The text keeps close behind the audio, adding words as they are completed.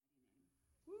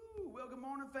Well, good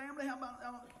morning, family. How about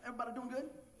everybody doing good?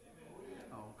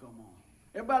 Oh, come on.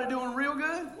 Everybody doing real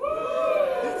good?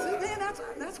 See, man,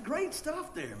 that's great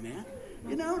stuff there, man.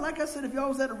 You know, like I said, if y'all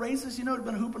was at a races, you know, it'd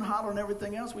been hooping, hollering, and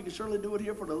everything else. We could surely do it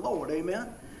here for the Lord, amen?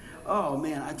 Oh,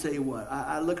 man, I tell you what.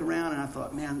 I look around and I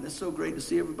thought, man, it's so great to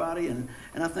see everybody. And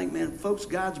I think, man, folks,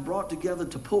 God's brought together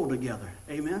to pull together,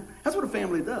 amen? That's what a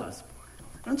family does.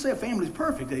 I don't say a family's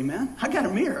perfect, amen? I got a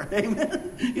mirror,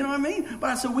 amen? You know what I mean?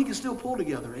 But I said we can still pull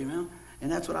together, amen?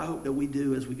 And that's what I hope that we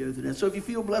do as we go through that. So if you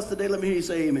feel blessed today, let me hear you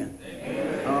say amen.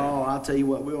 Amen. Oh, I'll tell you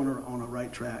what, we're on the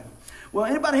right track. Well,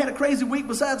 anybody had a crazy week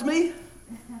besides me?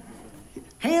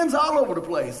 Hands all over the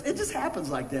place. It just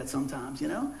happens like that sometimes, you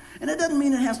know? And it doesn't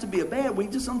mean it has to be a bad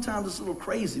week. Just sometimes it's a little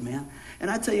crazy, man. And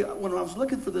I tell you, when I was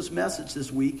looking for this message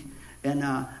this week, and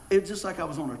it was just like I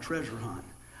was on a treasure hunt.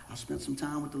 I spent some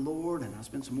time with the Lord, and I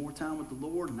spent some more time with the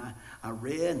Lord, and I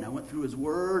read, and I went through His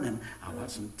Word, and I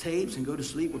watched some tapes and go to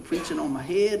sleep with preaching on my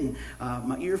head and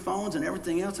my earphones and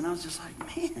everything else, and I was just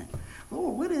like, man,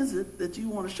 Lord, what is it that you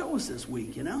want to show us this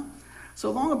week, you know? So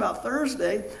along about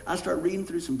Thursday, I started reading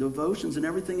through some devotions and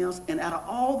everything else, and out of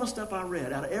all the stuff I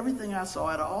read, out of everything I saw,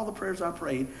 out of all the prayers I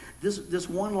prayed, this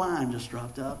one line just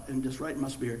dropped up and just right in my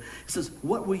spirit. It says,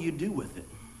 what will you do with it?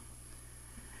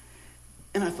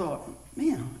 And I thought,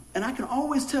 man, and I can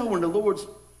always tell when the Lord's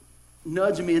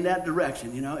nudging me in that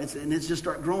direction, you know, it's just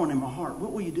start growing in my heart.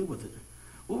 What will you do with it?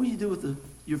 What will you do with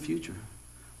your future?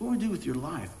 What will you do with your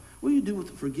life? What will you do with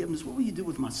the forgiveness? What will you do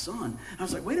with my son? And I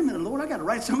was like, wait a minute, Lord, I got to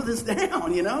write some of this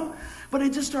down, you know? But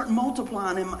it just started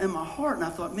multiplying in my heart, and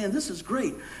I thought, man, this is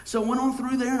great. So I went on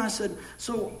through there, and I said,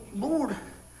 so, Lord,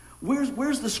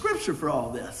 where's the scripture for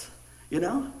all this, you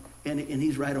know? And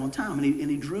he's right on time.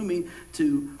 And he drew me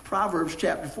to Proverbs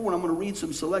chapter 4. And I'm going to read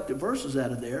some selected verses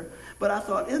out of there. But I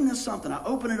thought, isn't this something? I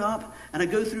open it up and I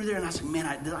go through there and I said, man,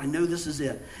 I know this is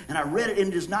it. And I read it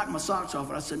and just knocked my socks off.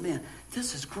 And I said, man,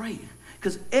 this is great.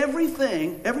 Because every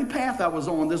path I was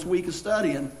on this week of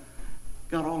studying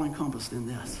got all encompassed in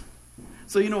this.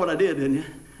 So you know what I did, didn't you?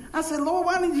 I said, Lord,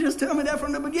 why didn't you just tell me that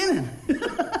from the beginning?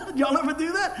 Y'all ever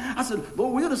do that? I said,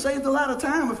 Lord, we would have saved a lot of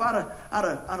time if I'd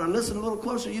have listened a little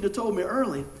closer. You'd have told me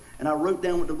early. And I wrote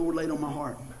down what the Lord laid on my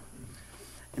heart.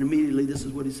 And immediately this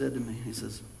is what he said to me. He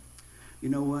says, you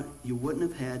know what? You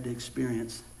wouldn't have had to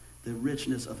experience the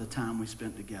richness of the time we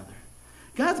spent together.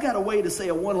 God's got a way to say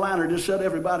a one-liner to shut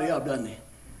everybody up, doesn't he?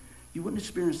 You wouldn't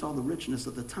experience all the richness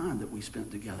of the time that we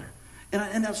spent together.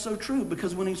 And that's so true,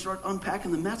 because when he started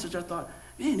unpacking the message, I thought,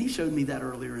 man, he showed me that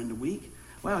earlier in the week.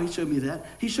 Wow, he showed me that.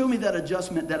 He showed me that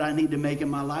adjustment that I need to make in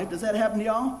my life. Does that happen to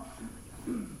y'all?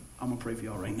 I'm going to pray for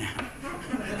y'all right now.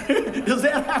 Does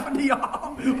that happen to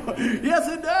y'all? Yes,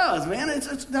 it does, man.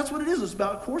 That's what it is. It's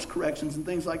about course corrections and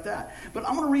things like that. But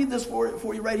I'm going to read this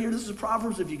for you right here. This is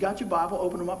Proverbs. If you got your Bible,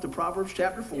 open them up to Proverbs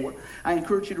chapter 4. I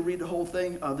encourage you to read the whole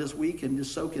thing this week and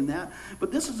just soak in that.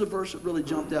 But this is a verse that really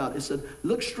jumped out. It said,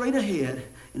 look straight ahead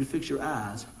and fix your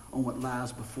eyes on what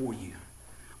lies before you.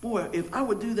 Boy, if I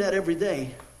would do that every day,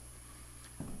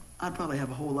 I'd probably have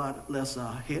a whole lot less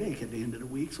headache at the end of the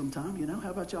week sometime, you know?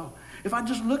 How about y'all? If I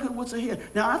just look at what's ahead.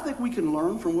 Now, I think we can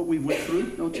learn from what we went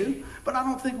through, don't you? But I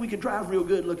don't think we could drive real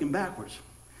good looking backwards,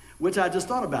 which I just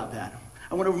thought about that.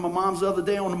 I went over to my mom's the other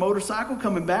day on the motorcycle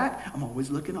coming back. I'm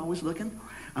always looking.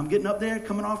 I'm getting up there,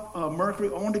 coming off Mercury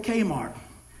on to Kmart.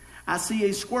 I see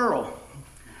a squirrel,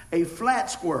 a flat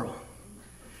squirrel.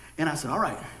 And I said, all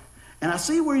right. And I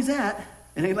see where he's at.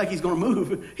 It ain't like he's going to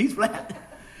move. He's flat.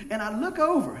 And I look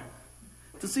over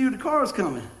to see who the car is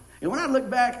coming. And when I look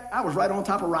back, I was right on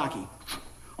top of Rocky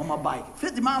on my bike.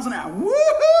 50 miles an hour.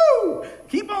 Woohoo!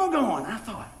 Keep on going. I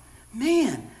thought,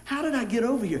 man, how did I get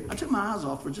over here? I took my eyes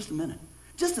off for just a minute.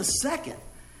 Just a second.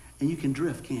 And you can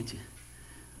drift, can't you?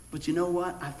 But you know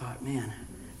what? I thought, man,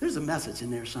 there's a message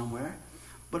in there somewhere.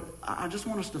 But I just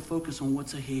want us to focus on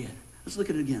what's ahead. Let's look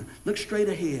at it again. Look straight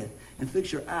ahead and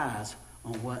fix your eyes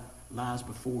on what lies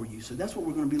before you. So that's what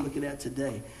we're going to be looking at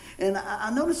today. And I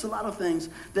noticed a lot of things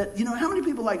that, you know, how many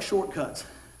people like shortcuts?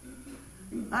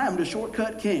 I am the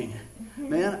shortcut king.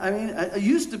 Man, I mean, I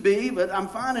used to be, but I'm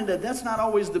finding that that's not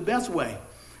always the best way.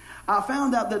 I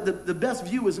found out that the best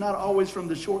view is not always from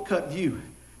the shortcut view.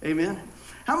 Amen?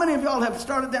 How many of y'all have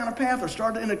started down a path or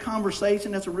started in a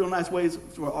conversation? That's a real nice way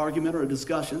for an argument or a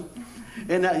discussion.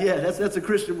 And that's a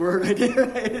Christian word right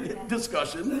there.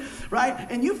 Discussion, right?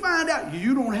 And you find out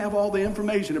you don't have all the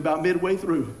information about midway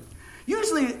through.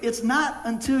 Usually it's not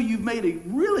until you've made a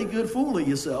really good fool of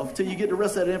yourself till you get the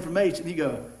rest of that information. You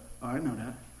go, oh, I know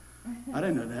that. I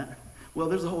didn't know that. Well,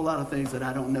 there's a whole lot of things that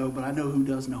I don't know, but I know who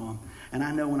does know them. And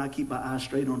I know when I keep my eyes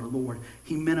straight on the Lord,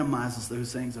 he minimizes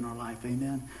those things in our life.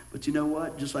 Amen. But you know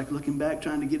what? Just like looking back,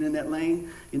 trying to get in that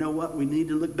lane, you know what? We need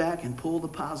to look back and pull the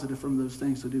positive from those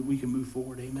things so that we can move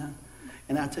forward. Amen.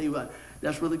 And I tell you what,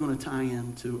 that's really going to tie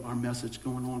into our message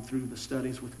going on through the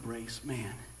studies with grace.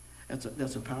 Man,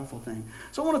 that's a powerful thing.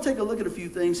 So I want to take a look at a few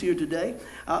things here today.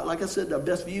 Like I said, our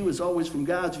best view is always from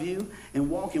God's view and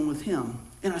walking with him.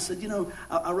 And I said, you know,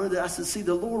 I wrote that. I said, see,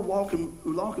 the Lord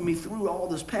walking me through all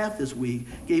this path this week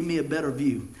gave me a better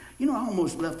view. You know, I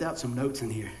almost left out some notes in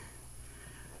here.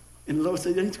 And the Lord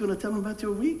said, ain't you going to tell them about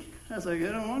your week? I was like,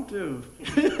 I don't want to.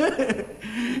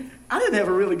 I didn't have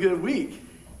a really good week.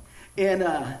 And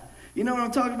you know what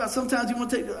I'm talking about? Sometimes you want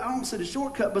to take, I don't say the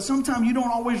shortcut, but sometimes you don't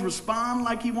always respond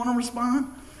like you want to respond.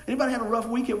 Anybody had a rough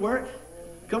week at work?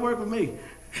 Come work with me.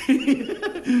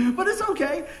 But it's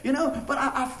okay, you know. But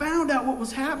I found out what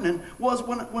was happening was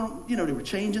when you know, they were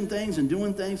changing things and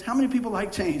doing things. How many people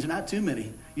like change? Not too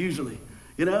many, usually.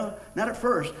 You know, not at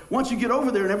first. Once you get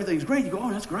over there and everything's great, you go, oh,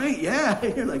 that's great, yeah.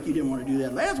 You're like, you didn't want to do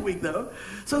that last week, though.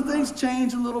 So things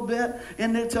change a little bit,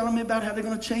 and they're telling me about how they're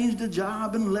going to change the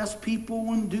job and less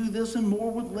people and do this and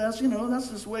more with less. You know, that's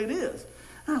just the way it is.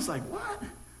 And I was like, what?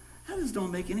 That just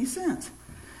don't make any sense.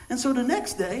 And so the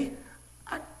next day,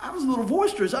 I was a little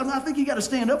boisterous. I think you got to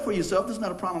stand up for yourself. There's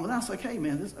not a problem with that. I was like, hey,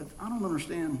 man, I don't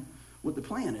understand what the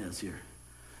plan is here.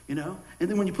 You know, and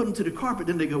then when you put them to the carpet,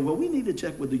 then they go, well, we need to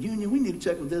check with the union. We need to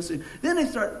check with this. And then they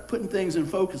start putting things in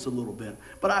focus a little bit.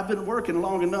 But I've been working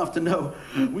long enough to know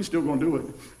we're still going to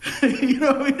do it. You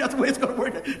know, that's the way it's going to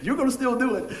work. You're going to still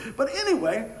do it. But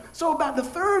anyway, so about the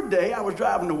third day, I was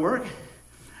driving to work,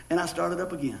 and I started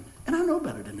up again. And I know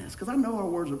better than this because I know our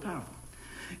words are powerful.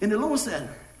 And the Lord said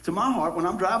to my heart, when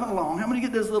I'm driving along, how many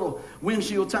get this little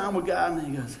windshield time with God? And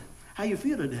he goes, how you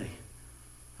feel today?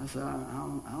 I said, I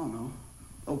don't know.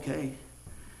 Okay.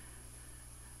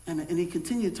 And he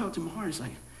continued to talk to my heart. He's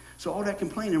like, so all that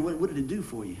complaining, what did it do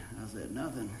for you? I said,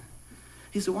 nothing.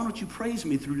 He said, why don't you praise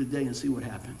me through the day and see what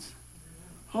happens?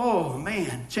 Oh,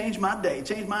 man, change my day,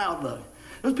 change my outlook.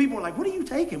 Those people are like, what are you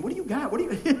taking? What do you got? What do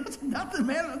you? It's nothing,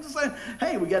 man. I'm just saying,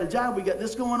 hey, we got a job. We got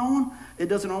this going on. It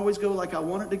doesn't always go like I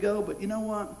want it to go. But you know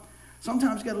what?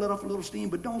 Sometimes you got to let off a little steam,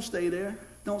 but don't stay there.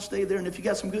 Don't stay there. And if you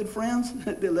got some good friends,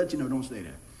 they'll let you know, don't stay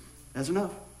there. That's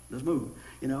enough. Let's move,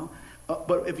 you know.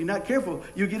 But if you're not careful,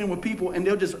 you get in with people and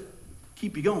they'll just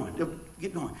keep you going. They'll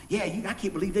get going. Yeah, I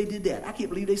can't believe they did that. I can't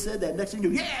believe they said that. Next thing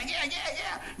you do,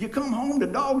 yeah. You come home, the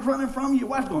dog's running from you, your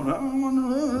wife's going,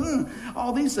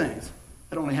 all these things.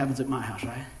 That only happens at my house,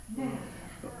 right?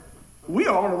 We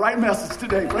are on the right message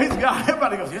today. Praise God.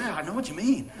 Everybody goes, yeah, I know what you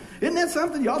mean. Isn't that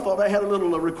something? Y'all thought I had a little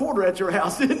recorder at your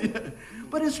house, didn't you?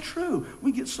 But it's true.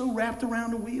 We get so wrapped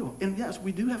around the wheel. And yes,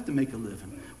 we do have to make a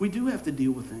living. We do have to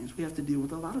deal with things. We have to deal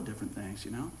with a lot of different things,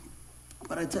 you know.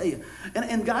 But I tell you,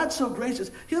 and God's so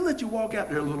gracious, he'll let you walk out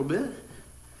there a little bit.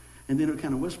 And then he'll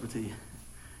kind of whisper to you,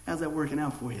 how's that working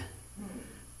out for you?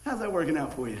 How's that working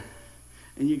out for you?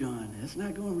 And you're going, it's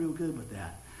not going real good with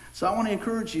that. So I want to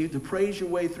encourage you to praise your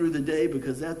way through the day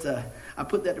because that's I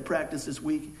put that to practice this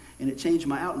week, and it changed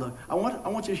my outlook. I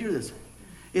want you to hear this.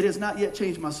 It has not yet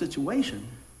changed my situation,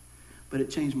 but it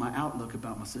changed my outlook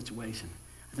about my situation.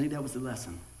 I think that was the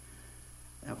lesson.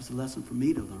 That was the lesson for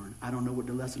me to learn. I don't know what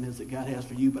the lesson is that God has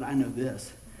for you, but I know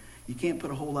this. You can't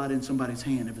put a whole lot in somebody's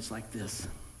hand if it's like this.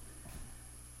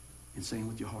 And same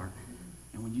with your heart.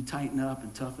 And when you tighten up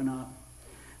and toughen up,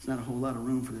 there's not a whole lot of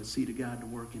room for the seed of God to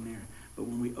work in there. But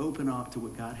when we open up to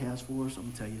what God has for us, I'm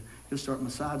going to tell you, he'll start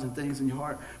massaging things in your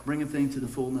heart, bringing things to the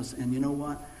fullness. And you know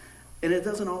what? And it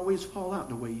doesn't always fall out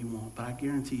the way you want. But I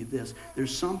guarantee you this.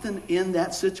 There's something in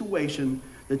that situation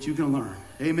that you can learn.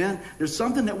 Amen? There's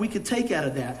something that we could take out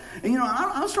of that. And, you know,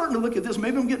 I'm starting to look at this.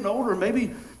 Maybe I'm getting older.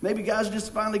 Maybe God's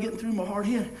just finally getting through my hard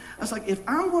head. I was like, if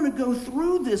I'm going to go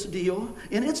through this deal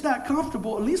and it's not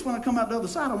comfortable, at least when I come out the other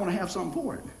side, I want to have something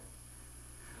for it.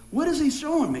 What is he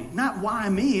showing me? Not why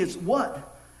me, it's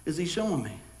what is he showing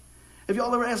me? Have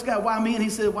y'all ever asked God why me? And he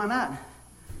said, why not?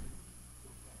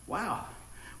 Wow.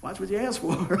 Watch what you ask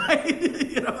for, right?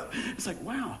 You know, it's like,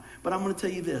 wow. But I'm going to tell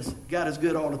you this. God is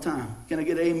good all the time. Can I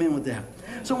get an amen with that?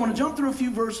 So I want to jump through a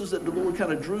few verses that the Lord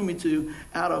kind of drew me to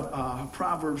out of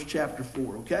Proverbs chapter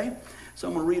 4, okay? So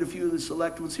I'm going to read a few of the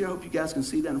select ones here. I hope you guys can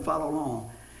see that and follow along.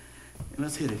 And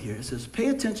let's hit it here. It says, pay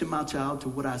attention, my child, to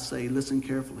what I say. Listen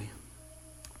carefully.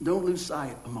 Don't lose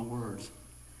sight of my words.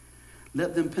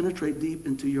 Let them penetrate deep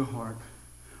into your heart,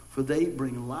 for they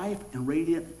bring life and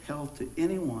radiant health to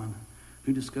anyone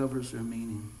who discovers their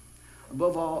meaning.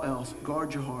 Above all else,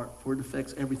 guard your heart, for it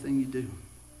affects everything you do.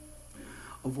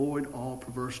 Avoid all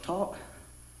perverse talk.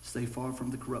 Stay far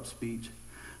from the corrupt speech.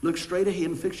 Look straight ahead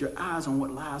and fix your eyes on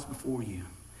what lies before you.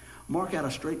 Mark out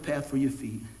a straight path for your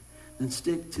feet. Then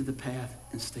stick to the path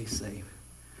and stay safe.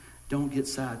 Don't get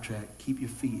sidetracked. Keep your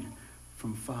feet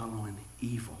from following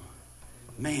evil.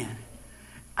 Man,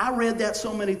 I read that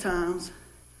so many times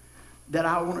that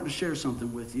I wanted to share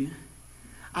something with you.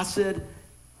 I said,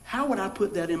 how would I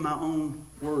put that in my own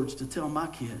words to tell my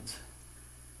kids?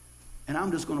 And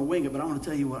I'm just going to wing it, but I'm going to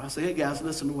tell you what. I say, hey guys,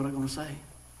 listen to what I'm going to say.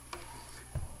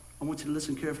 I want you to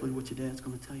listen carefully to what your dad's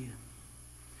going to tell you.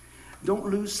 Don't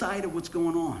lose sight of what's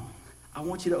going on. I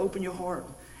want you to open your heart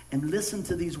and listen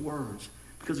to these words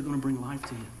because they're going to bring life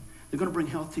to you. They're going to bring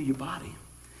health to your body.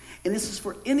 And this is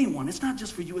for anyone. It's not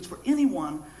just for you. It's for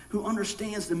anyone who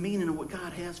understands the meaning of what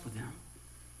God has for them.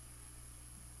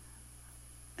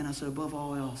 And I said, above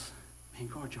all else, man,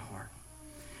 guard your heart.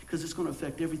 Because it's going to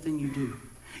affect everything you do.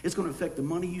 It's going to affect the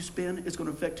money you spend. It's going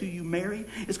to affect who you marry.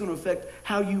 It's going to affect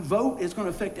how you vote. It's going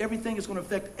to affect everything. It's going to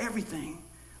affect everything.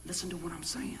 Listen to what I'm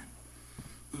saying.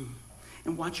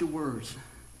 And watch your words.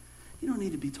 You don't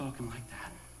need to be talking like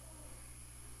that.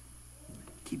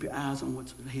 Keep your eyes on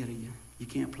what's ahead of you. You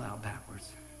can't plow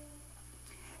backwards.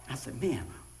 I said, man,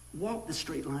 walk the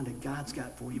straight line that God's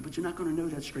got for you, but you're not going to know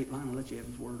that straight line unless you have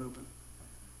his word open.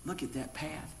 Look at that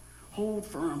path. Hold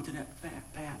firm to that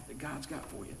path that God's got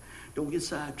for you. Don't get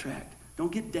sidetracked.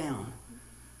 Don't get down.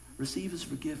 Receive his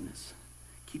forgiveness.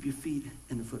 Keep your feet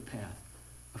in the footpath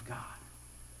of God.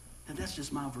 And that's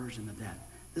just my version of that.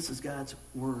 This is God's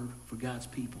word for God's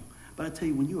people. But I tell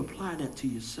you, when you apply that to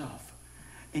yourself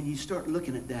and you start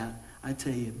looking at that, I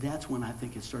tell you, that's when I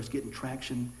think it starts getting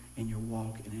traction in your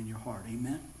walk and in your heart.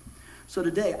 Amen? So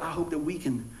today, I hope that we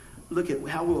can look at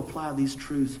how we'll apply these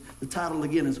truths. The title,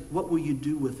 again, is What Will You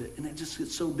Do With It? And it just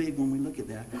gets so big when we look at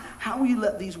that. How will you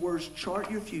let these words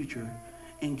chart your future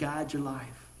and guide your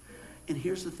life? And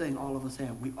here's the thing all of us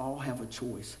have. We all have a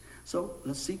choice. So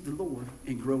let's seek the Lord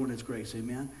and grow in his grace.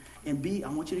 Amen? And I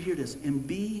want you to hear this, and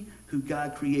be who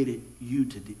God created you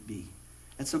to be.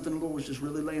 That's something the Lord was just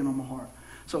really laying on my heart.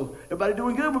 So everybody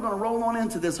doing good? We're going to roll on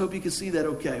into this. Hope you can see that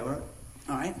okay, all right?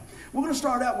 All right. We're going to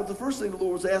start out with the first thing the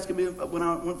Lord was asking me when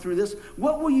I went through this.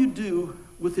 What will you do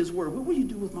with his word? What will you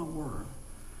do with my word?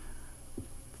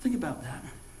 Think about that.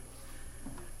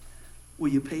 Will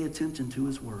you pay attention to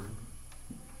his word?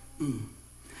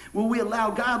 Will we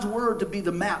allow God's word to be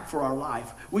the map for our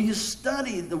life? Will you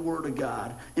study the word of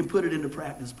God and put it into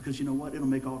practice? Because you know what? It'll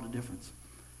make all the difference.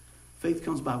 Faith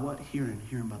comes by what? Hearing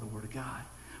by the word of God.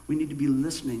 We need to be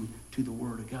listening to the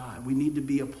word of God. We need to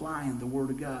be applying the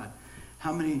word of God.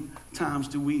 How many times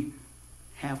do we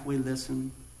halfway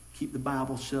listen, keep the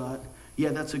Bible shut? Yeah,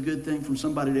 that's a good thing from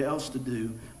somebody else to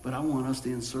do, but I want us to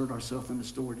insert ourselves in the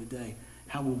story today.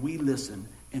 How will we listen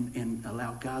and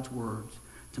allow God's words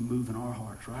to move in our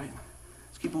hearts, right?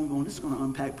 Let's keep on going. This is going to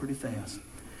unpack pretty fast.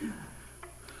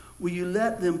 Will you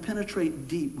let them penetrate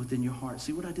deep within your heart?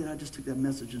 See what I did? I just took that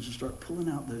message and just started pulling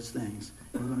out those things.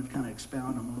 And we're going to kind of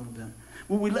expound them a little bit.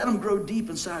 Will we let them grow deep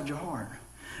inside your heart?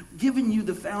 Giving you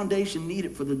the foundation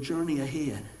needed for the journey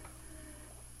ahead.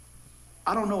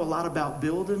 I don't know a lot about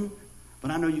building, but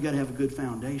I know you got to have a good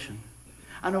foundation.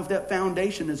 I know if that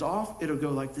foundation is off, it'll go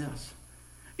like this.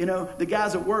 You know, the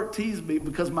guys at work tease me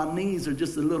because my knees are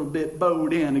just a little bit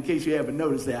bowed in case you haven't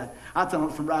noticed that. I tell them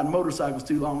from riding motorcycles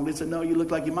too long. They said, no, you look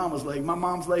like your mama's leg. My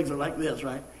mom's legs are like this,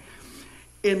 right?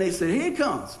 And they said, here it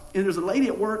comes. And there's a lady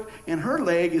at work, and her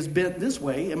leg is bent this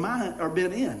way, and mine are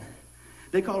bent in.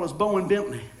 They call us Bowen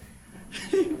Bentley.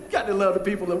 Got to love the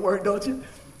people at work, don't you?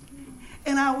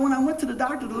 And when I went to the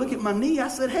doctor to look at my knee, I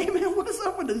said, hey, man, what is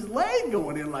up with this leg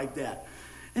going in like that?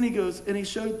 And he goes, and he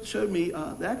showed me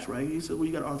the x-ray. He said, well,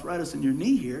 you got arthritis in your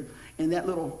knee here. And that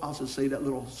little, I'll just say that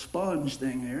little sponge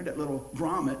thing there, that little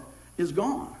grommet is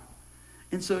gone.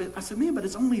 And so I said, man, but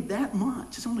it's only that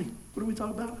much. It's only, what are we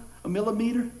talking about? A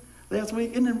millimeter last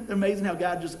week? Isn't it amazing how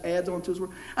God just adds on to his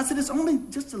word? I said, it's only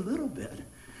just a little bit.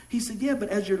 He said, yeah, but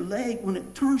as your leg, when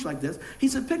it turns like this, he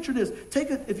said, picture this.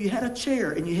 If you had a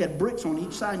chair and you had bricks on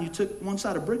each side and you took one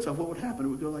side of bricks off, what would happen? It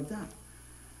would go like that.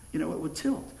 You know, it would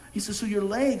tilt. He said, so your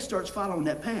leg starts following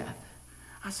that path.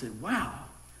 I said, wow.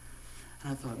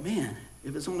 And I thought, man,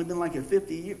 if it's only been like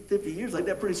 50 years like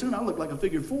that, pretty soon I'll look like a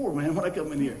figure four, man, when I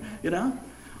come in here, you know?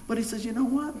 But he says, you know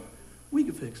what? We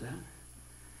can fix that.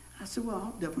 I said, well,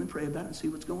 I'll definitely pray about it and see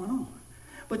what's going on.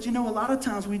 But, you know, a lot of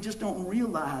times we just don't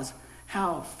realize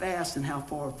how fast and how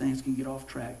far things can get off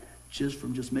track just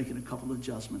from just making a couple of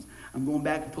adjustments. I'm going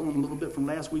back and pulling a little bit from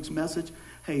last week's message.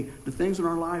 Hey, the things in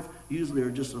our life usually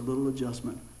are just a little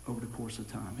adjustment over the course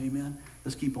of time. Amen?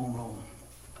 Let's keep on rolling.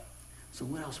 So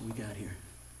what else have we got here?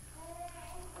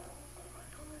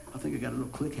 I think I got a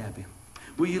little click happy.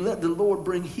 Will you let the Lord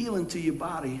bring healing to your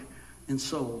body and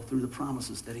soul through the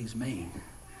promises that he's made?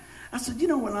 I said,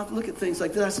 when I look at things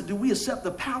like that, I said, do we accept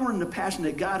the power and the passion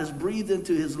that God has breathed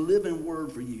into his living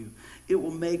word for you? It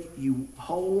will make you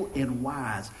whole and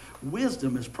wise.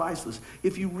 Wisdom is priceless.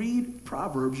 If you read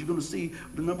Proverbs, you're going to see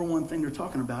the number one thing they're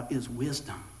talking about is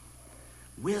wisdom.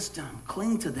 Wisdom.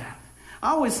 Cling to that.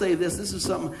 I always say this is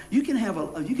something, you can have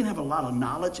a lot of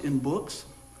knowledge in books,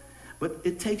 but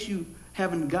it takes you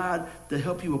having God to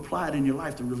help you apply it in your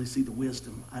life to really see the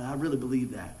wisdom. I really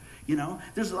believe that.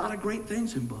 There's a lot of great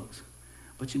things in books.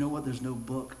 But you know what? There's no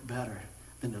book better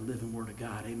than the living word of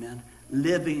God. Amen?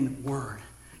 Living word.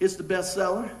 It's the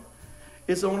bestseller.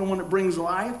 It's the only one that brings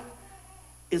life.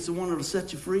 It's the one that will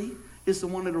set you free. It's the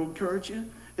one that will encourage you.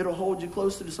 It'll hold you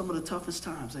closer to some of the toughest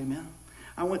times. Amen?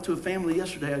 I went to a family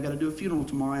yesterday. I got to do a funeral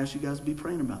tomorrow. I asked you guys to be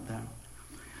praying about that.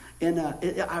 And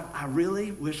I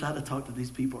really wish I'd have talked to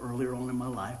these people earlier on in my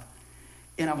life.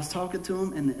 And I was talking to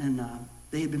them, and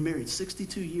they had been married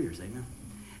 62 years, amen.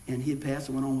 And he had passed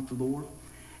and went on with the Lord.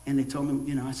 And they told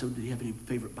me, I said, do you have any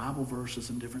favorite Bible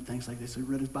verses and different things like this? So he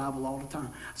read his Bible all the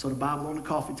time. I saw the Bible on the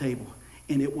coffee table,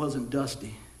 and it wasn't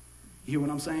dusty. You hear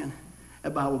what I'm saying?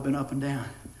 That Bible had been up and down.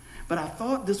 But I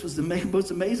thought this was the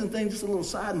most amazing thing, just a little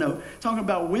side note, talking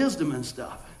about wisdom and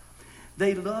stuff.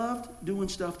 They loved doing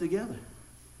stuff together.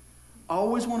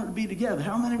 Always wanted to be together.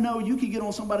 How many know you can get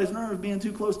on somebody's nerves being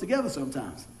too close together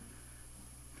sometimes?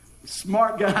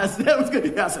 Smart guys. That was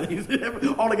good. I said,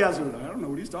 all the guys were, I don't know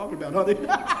what he's talking about.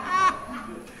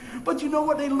 But you know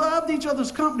what? They loved each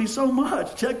other's company so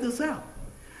much. Check this out.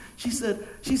 She said,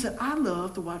 I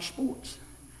love to watch sports.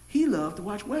 He loved to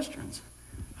watch Westerns.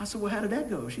 I said, well, how did that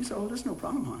go? She said, oh, that's no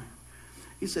problem, honey.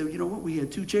 He said, you know what? We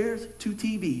had 2 chairs, 2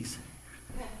 TVs.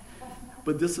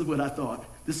 But this is what I thought.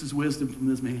 This is wisdom from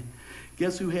this man.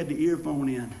 Guess who had the earphone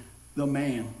in? The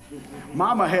man.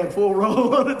 Mama had full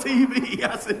roll on the TV.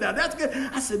 I said, now that's good.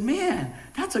 I said, man,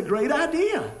 that's a great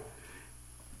idea.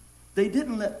 They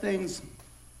didn't let things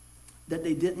that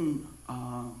they didn't,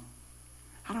 how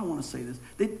do I want to say this?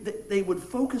 They would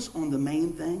focus on the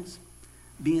main things,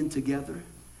 being together,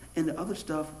 and the other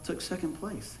stuff took second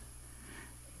place.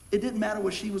 It didn't matter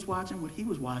what she was watching, what he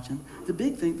was watching. The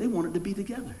big thing, they wanted to be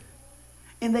together.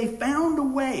 And they found a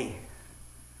way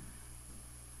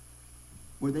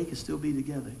where they can still be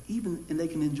together, and they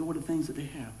can enjoy the things that they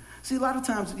have. See, a lot of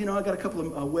times, I got a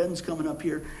couple of weddings coming up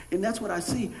here, and that's what I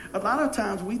see. A lot of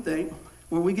times we think,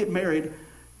 when we get married,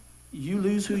 you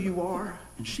lose who you are,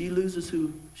 and she loses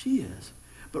who she is.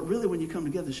 But really, when you come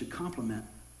together, it should complement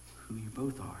who you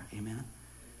both are, amen?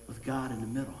 With God in the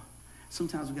middle.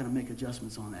 Sometimes we've got to make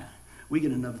adjustments on that. We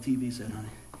get another TV set, honey.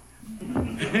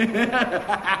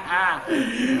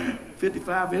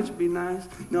 55-inch would be nice.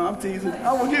 No, I'm teasing.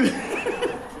 I will give you.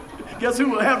 Guess who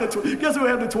will have the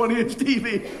 20-inch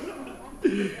TV?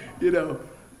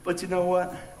 But you know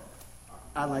what?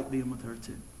 I like being with her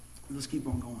too. Let's keep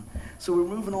on going. So we're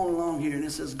moving on along here, and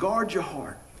it says, guard your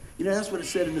heart. That's what it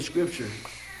said in the scripture.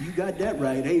 You got that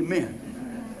right. Amen.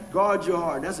 Guard your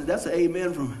heart. That's an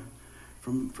amen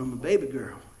from a baby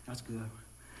girl. That's good.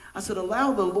 I said,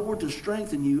 allow the Lord to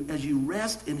strengthen you as you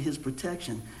rest in his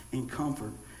protection and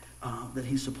comfort that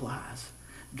he supplies.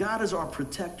 God is our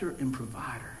protector and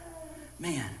provider.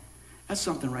 Man, that's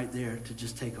something right there to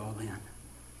just take all in.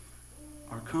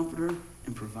 Our comforter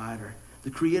and provider. The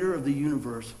creator of the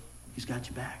universe, he's got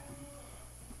you back.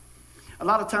 A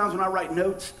lot of times when I write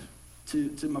notes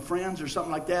to my friends or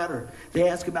something like that, or they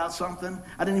ask about something,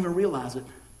 I didn't even realize it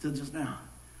till just now.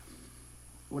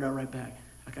 What do I write back?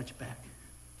 I got you back.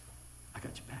 I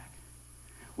got you back.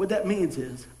 What that means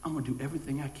is I'm going to do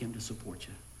everything I can to support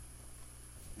you.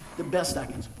 The best I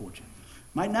can support you.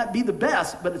 Might not be the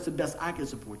best, but it's the best I can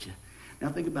support you. Now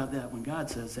think about that. When God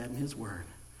says that in his word,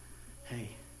 hey,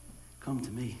 come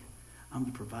to me. I'm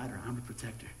the provider. I'm the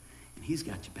protector. And he's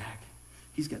got your back.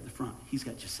 He's got the front. He's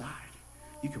got your side.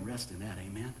 You can rest in that,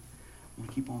 amen? I'm going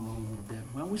to keep on rolling a little bit.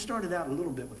 Well, we started out a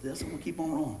little bit with this. I'm going to keep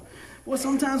on rolling. Well,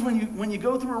 sometimes when you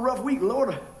go through a rough week,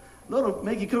 Lord will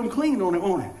make you come clean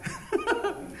on it.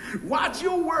 Watch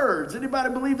your words. Anybody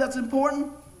believe that's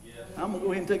important? Yes. I'm going to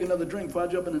go ahead and take another drink before I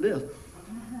jump into this.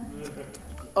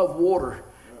 Of water.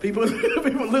 People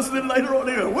listening later on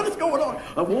here, what is going on?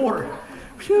 Of water.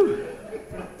 Phew.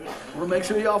 I want to make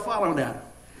sure y'all follow that.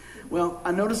 Well,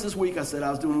 I noticed this week, I said I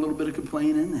was doing a little bit of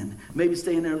complaining and maybe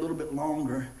staying there a little bit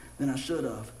longer than I should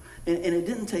have. And it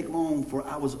didn't take long for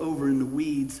I was over in the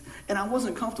weeds. And I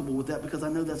wasn't comfortable with that because I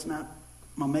know that's not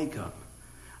my makeup.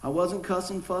 I wasn't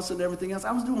cussing, fussing, everything else.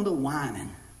 I was doing a little whining.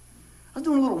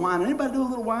 Anybody do a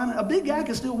little whining? A big guy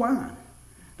can still whine.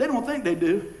 They don't think they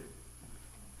do.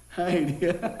 Hey,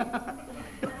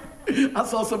 I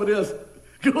saw some of this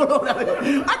going on out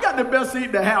here. I got the best seat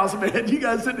in the house, man. You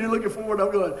guys sitting there looking forward.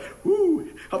 I'm going, whoo,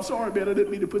 I'm sorry, man. I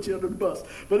didn't mean to put you under the bus.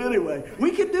 But anyway,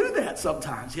 we can do that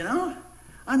sometimes, you know.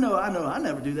 I know. I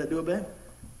never do that, do it, babe?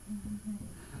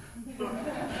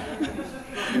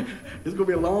 It's going to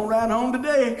be a long ride home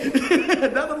today.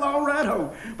 Another long ride home.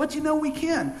 But you know, we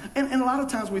can. And a lot of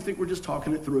times we think we're just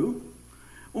talking it through.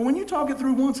 Well, when you talk it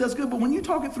through once, that's good. But when you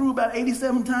talk it through about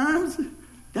 87 times,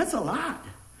 that's a lot.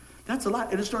 That's a lot.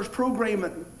 And it starts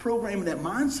programming that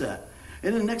mindset.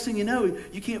 And then the next thing you know,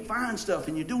 you can't find stuff.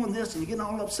 And you're doing this and you're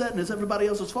getting all upset. And it's everybody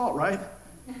else's fault, right?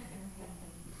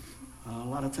 A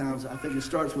lot of times I think it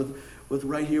starts with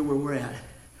right here where we're at.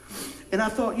 And I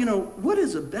thought, you know, what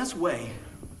is the best way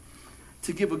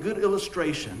to give a good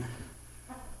illustration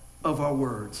of our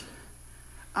words?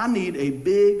 I need a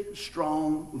big,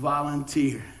 strong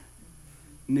volunteer.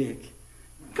 Nick,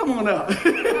 come on up.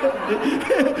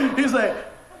 He's like,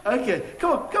 okay,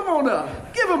 come on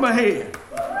up. Give him a hand.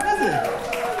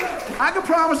 Listen, I can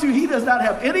promise you he does not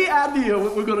have any idea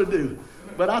what we're going to do.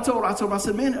 But I told him, I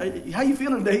said, man, how you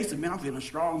feeling today? He said, man, I'm feeling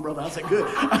strong, brother. I said, good.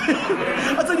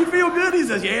 I said, you feel good? He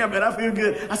says, yeah, man, I feel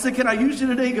good. I said, can I use you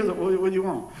today? He goes, what do you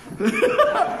want?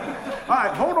 All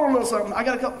right, hold on a little something. I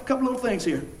got a couple little things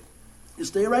here. You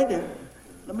stay right there.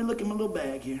 Let me look in my little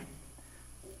bag here.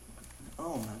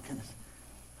 Oh, my goodness.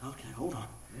 Okay, hold on.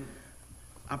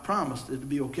 I promised it to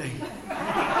be okay.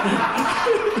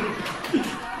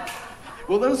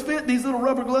 Will those fit, these little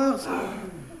rubber gloves? I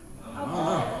don't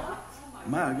know.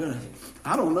 My goodness.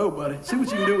 I don't know, buddy. See what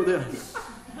you can do with this.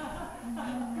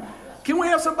 Can we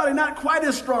have somebody not quite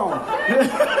as strong?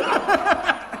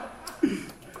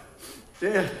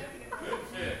 Yeah.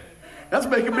 That's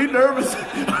making me nervous.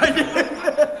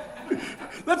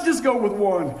 Let's just go with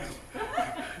one.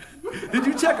 Did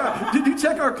you check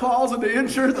our clause in the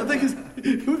insurance? I think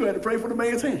we had to pray for the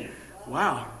man's hand.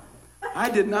 Wow. I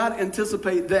did not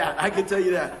anticipate that. I can tell you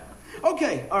that.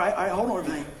 Okay. All right. Hold on,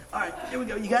 everything. All right. Here we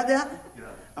go. You got that? Yeah.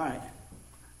 All right.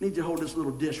 Need you to hold this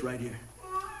little dish right here.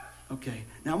 Okay.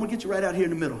 Now I'm going to get you right out here in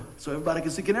the middle so everybody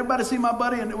can see. Can everybody see my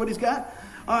buddy and what he's got?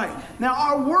 All right. Now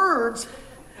our words,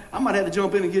 I might have to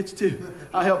jump in and get you too.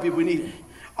 I'll help you if we need it.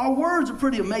 Our words are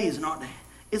pretty amazing, aren't they?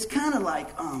 It's kind of like,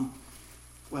 well,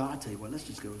 I'll tell you what. Let's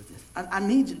just go with this. I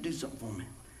need you to do something for me.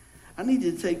 I need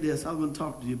you to take this. I was going to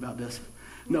talk to you about this.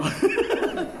 No.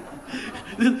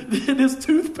 This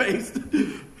toothpaste.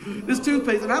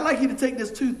 And I'd like you to take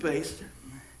this toothpaste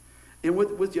and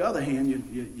with your other hand,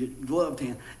 your gloved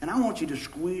hand, and I want you to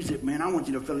squeeze it, man. I want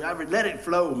you to fill it. Let it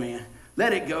flow, man.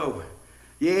 Let it go.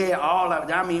 Yeah, all of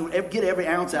it. I mean, get every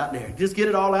ounce out there. Just get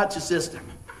it all out your system.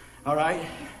 All right?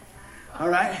 All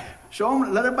right? Show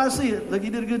them. Let everybody see it. Look, you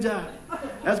did a good job.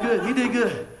 That's good. You did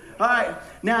good. All right.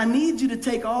 Now, I need you to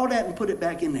take all that and put it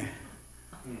back in there.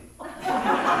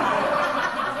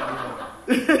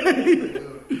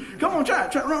 Come on, try.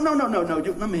 No.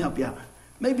 Let me help you out.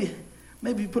 Maybe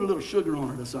you put a little sugar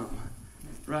on it or something,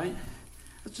 right?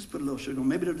 Let's just put a little sugar on.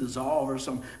 Maybe it'll dissolve or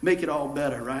something. Make it all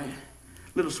better, right? A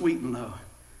little sweet and low.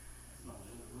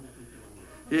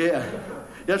 Yeah,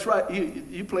 that's right.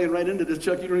 You playing right into this,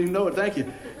 Chuck. You don't even know it. Thank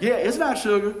you. Yeah, it's not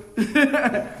sugar.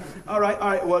 All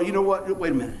right. Well, you know what?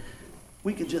 Wait a minute.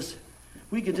 We could just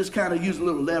kind of use a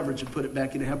little leverage and put it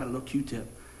back in there. How about a little Q-tip?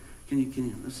 Can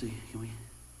you? Let's see. Can we?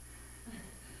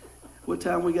 What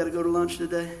time we got to go to lunch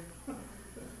today?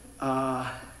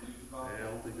 I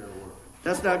don't think that'll work.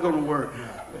 That's not going to work.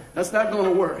 That's not going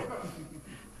to work.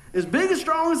 As big and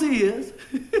strong as he is,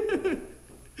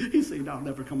 he's saying, I'll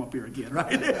never come up here again,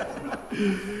 right?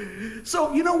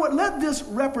 So, you know what? Let this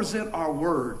represent our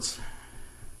words.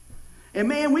 And,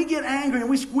 man, we get angry and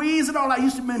we squeeze it all. I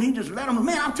used to, man, he just let them,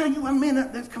 man, I'll tell you what, man,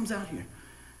 that comes out here.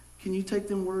 Can you take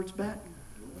them words back?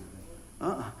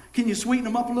 Can you sweeten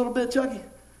them up a little bit, Chucky?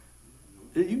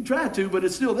 You can try to, but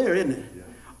it's still there, isn't it? Yeah.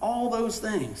 All those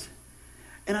things.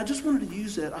 And I just wanted to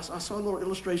use that. I saw a little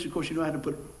illustration. Of course, you know I had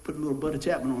to put a little Buddy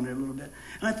Chapman on there a little bit.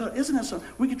 And I thought, isn't that something?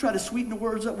 We could try to sweeten the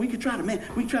words up. We could try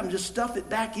to just stuff it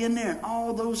back in there and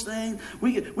all those things.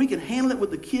 We could handle it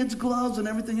with the kids' gloves and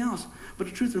everything else. But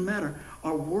the truth of the matter,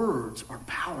 our words are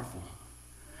powerful.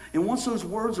 And once those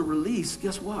words are released,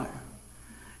 guess what?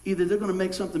 Either they're going to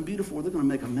make something beautiful or they're going to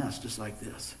make a mess just like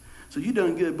this. So you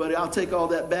done good, buddy. I'll take all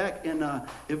that back. And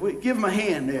if we give him a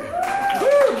hand there.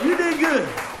 Woo, you did good.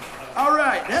 All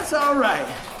right, that's all right.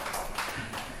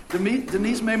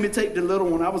 Denise made me take the little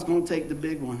one. I was going to take the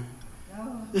big one.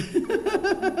 I'm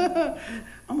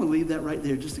going to leave that right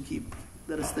there just to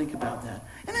let us think about that.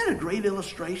 Isn't that a great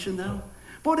illustration, though?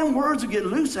 Boy, them words will get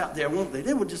loose out there, won't they?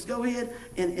 They will just go ahead,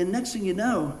 and next thing you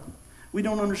know, we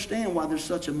don't understand why there's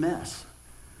such a mess.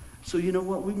 So you know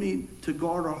what? We need to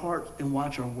guard our hearts and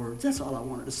watch our words. That's all I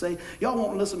wanted to say. Y'all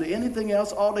won't listen to anything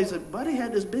else. All day said, Buddy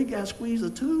had this big guy squeeze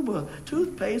a tube of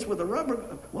toothpaste with a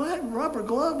rubber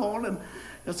glove on. And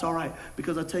that's all right.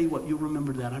 Because I tell you what, you'll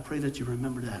remember that. I pray that you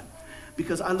remember that.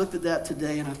 Because I looked at that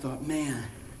today and I thought, man,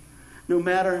 no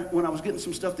matter, when I was getting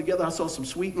some stuff together, I saw some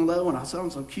Sweet and Low and I saw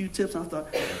some Q-tips. And I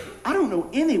thought, I don't know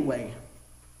any way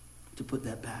to put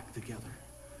that back together.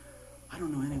 I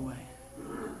don't know any way.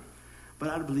 But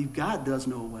I believe God does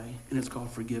know a way, and it's called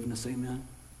forgiveness, amen?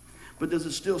 But does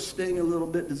it still sting a little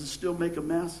bit? Does it still make a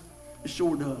mess? It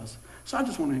sure does. So I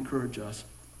just want to encourage us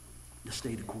to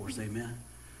stay the course, amen?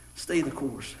 Stay the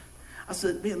course. I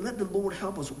said, man, let the Lord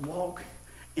help us walk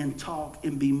and talk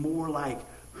and be more like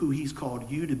who he's called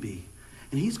you to be.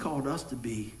 And he's called us to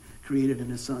be created in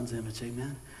his son's image,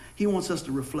 amen? He wants us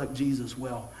to reflect Jesus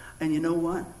well. And you know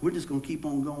what? We're just going to keep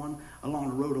on going along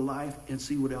the road of life and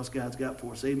see what else God's got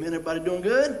for us. Amen? Everybody doing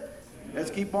good? Amen. Let's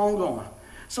keep on going.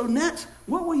 So next,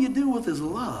 what will you do with his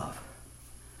love?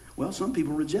 Well, some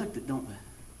people reject it, don't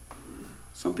they?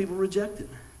 Some people reject it.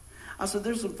 I said,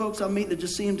 there's some folks I meet that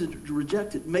just seem to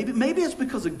reject it. Maybe it's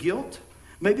because of guilt.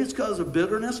 Maybe it's because of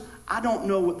bitterness. I don't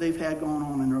know what they've had going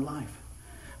on in their life.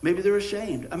 Maybe they're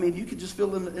ashamed. I mean, you could just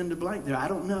fill in the blank there. I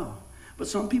don't know. But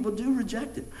some people do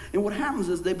reject it. And what happens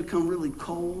is they become really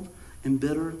cold and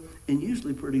bitter and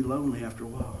usually pretty lonely after a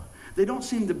while. They don't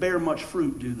seem to bear much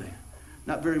fruit, do they?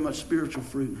 Not very much spiritual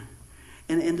fruit.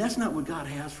 And that's not what God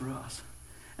has for us.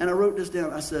 And I wrote this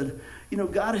down. I said, you know,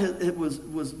 it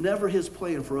was never his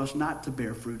plan for us not to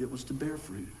bear fruit. It was to bear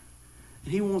fruit.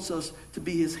 And he wants us to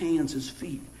be his hands, his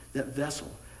feet, that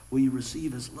vessel where you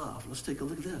receive his love. Let's take a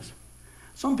look at this.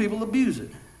 Some people abuse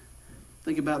it.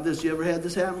 Think about this. You ever had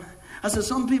this happen? I said,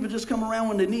 some people just come around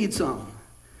when they need something.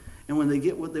 And when they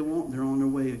get what they want, they're on their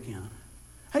way again.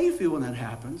 How do you feel when that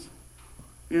happens?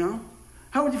 You know?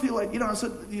 How would you feel like, you know, I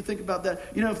said, you think about that.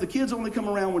 You know, if the kids only come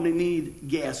around when they need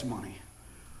gas money.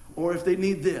 Or if they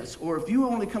need this. Or if you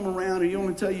only come around and you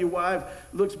only tell your wife,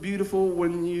 looks beautiful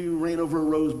when you ran over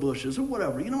rose bushes. Or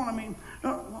whatever. You know what I mean?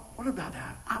 No, what about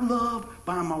that? I love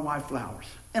buying my wife flowers.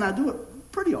 And I do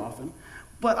it pretty often.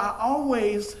 But I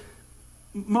always...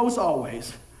 most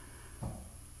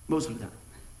of the time,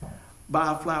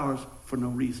 buy flowers for no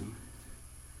reason.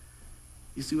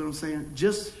 You see what I'm saying?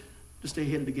 Just to stay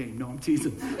ahead of the game. No, I'm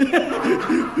teasing.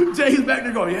 Jay's back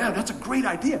there going, yeah, that's a great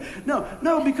idea.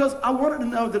 No, because I wanted to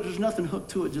know that there's nothing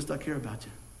hooked to it, just I care about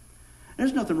you.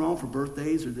 There's nothing wrong for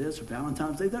birthdays or this or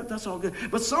Valentine's Day. That's all good.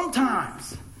 But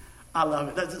sometimes, I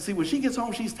love it. See, when she gets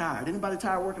home, she's tired. Anybody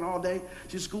tired working all day?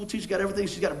 She's a school teacher, got everything.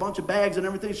 She's got a bunch of bags and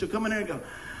everything. She'll come in there and go,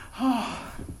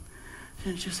 oh,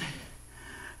 and she'll say,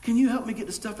 can you help me get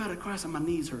the stuff out of the car? I said, my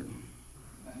knee's hurting.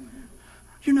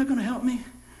 You're not going to help me?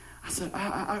 I said,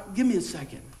 give me a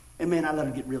second. And man, I let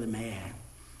her get really mad.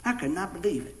 I could not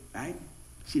believe it, right?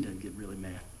 She doesn't get really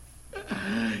mad.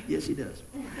 Yes, she does.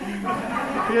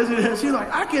 Yes, she does. She's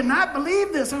like, I cannot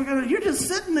believe this. You're just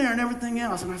sitting there and everything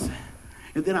else.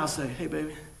 And then I'll say, hey,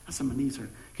 baby, I said, my knees hurt.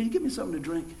 Can you get me something to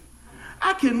drink?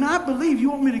 I cannot believe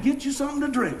you want me to get you something to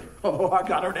drink. Oh, I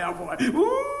got her down for it.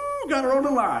 Ooh, got her on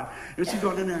the line. And she's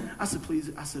going in there. I said,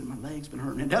 please. I said, my leg's been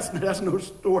hurting. And that's no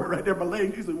story right there. My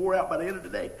leg usually wore out by the end of the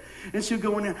day. And she'll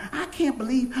go in there. I can't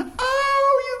believe,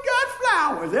 oh, you got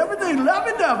flowers. Everything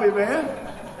lovey-dovey, man.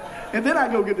 And then I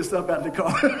go get the stuff out of the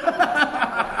car.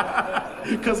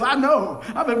 Because I know.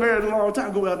 I've been married a long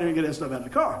time. Go out there and get that stuff out of the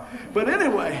car. But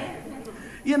anyway...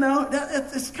 you know,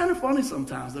 it's kind of funny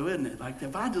sometimes, though, isn't it? Like,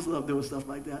 if I just love doing stuff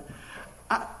like that.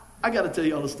 I got to tell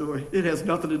y'all a story. It has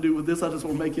nothing to do with this. I just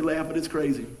want to make you laugh, but it's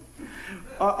crazy.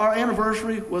 Our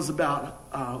anniversary was about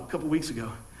a couple weeks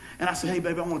ago. And I said, hey,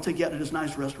 baby, I want to take you out to this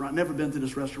nice restaurant. Never been to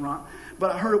this restaurant. But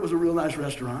I heard it was a real nice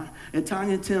restaurant. And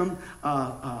Tanya and Tim's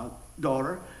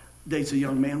daughter dates a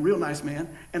young man, real nice man.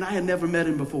 And I had never met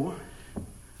him before.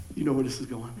 You know where this is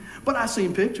going. But I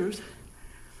seen pictures.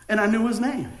 And I knew his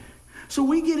name. So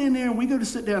we get in there and we go to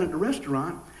sit down at the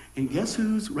restaurant, and guess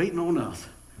who's waiting on us?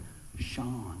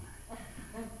 Sean.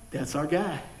 That's our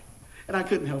guy. And I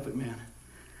couldn't help it, man.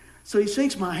 So he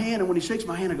shakes my hand, and when he shakes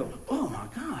my hand, I go, oh, my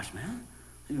gosh, man.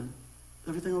 He goes,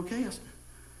 everything okay? I said,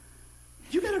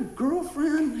 you got a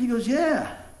girlfriend? He goes,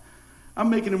 yeah. I'm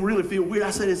making him really feel weird.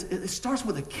 I said, it starts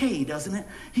with a K, doesn't it?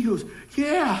 He goes,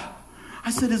 yeah.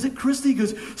 I said, is it Christy? He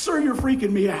goes, sir, you're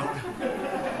freaking me out.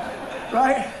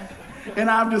 Right?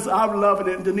 And I'm loving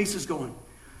it. And Denise is going,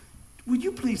 would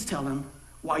you please tell him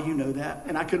why you know that?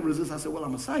 And I couldn't resist. I said, well,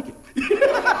 I'm a psychic.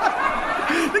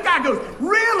 The guy goes,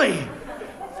 really?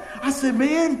 I said,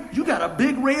 man, you got a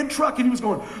big red truck. And he was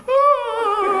going,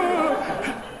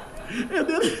 ah. And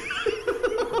then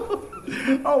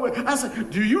Oh, I said,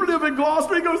 do you live in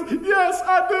Gloucester? He goes, yes,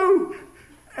 I do.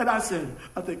 And I said,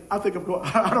 I think I'm going,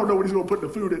 I don't know what he's going to put in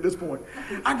the food at this point.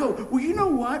 I go, well, you know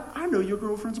what? I know your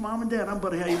girlfriend's mom and dad. I'm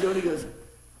buddy, how you doing? He goes,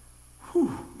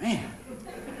 whew, man.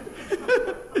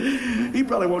 He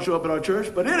probably won't show up at our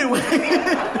church, but anyway.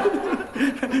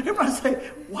 Everybody say,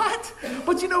 what?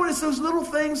 But you know, it's those little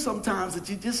things sometimes that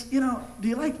you just, do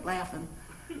you like laughing?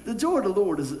 The joy of the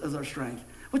Lord is our strength.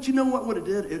 But you know what it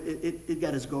did? It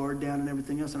got his guard down and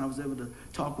everything else, and I was able to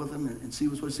talk with him and see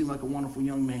what seemed like a wonderful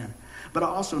young man. But I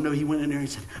also know he went in there and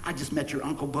he said, I just met your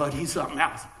Uncle Bud. He's something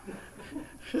else.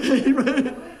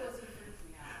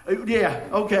 Yeah,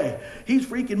 okay. He's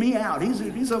freaking me out. He's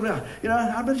something else.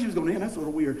 I bet she was going, man, that's a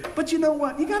little weird. But you know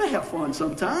what? You got to have fun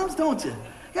sometimes, don't you?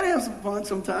 You got to have some fun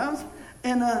sometimes.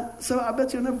 And so I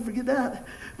bet you'll never forget that.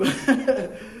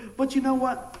 But you know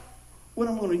what? What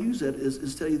I'm going to use it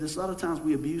is tell you this. A lot of times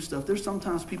we abuse stuff. There's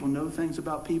sometimes people know things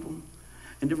about people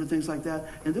and different things like that,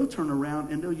 and they'll turn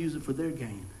around and they'll use it for their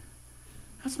gain.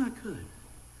 That's not good.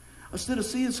 Instead of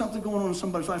seeing something going on in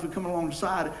somebody's life and coming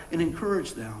alongside and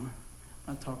encourage them,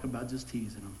 I'm not talking about just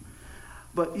teasing them.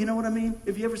 But you know what I mean?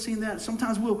 Have you ever seen that?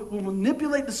 Sometimes we'll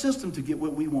manipulate the system to get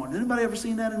what we want. Anybody ever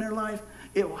seen that in their life?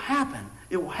 It will happen.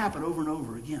 It will happen over and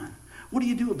over again. What do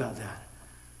you do about that?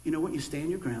 You know what? You stand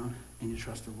your ground and you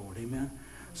trust the Lord. Amen?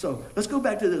 So let's go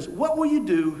back to this. What will you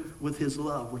do with his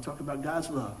love? We're talking about God's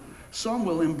love. Some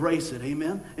will embrace it.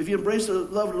 Amen? If you embrace the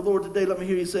love of the Lord today, let me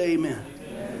hear you say amen.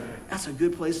 Amen. That's a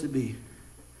good place to be.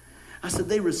 I said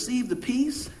they receive the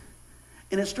peace,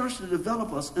 and it starts to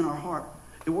develop us in our heart.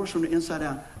 It works from the inside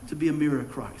out to be a mirror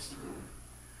of Christ.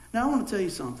 Now, I want to tell you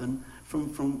something.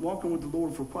 From walking with the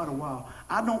Lord for quite a while,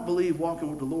 I don't believe walking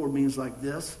with the Lord means like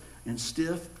this and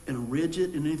stiff and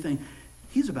rigid and anything.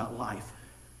 He's about life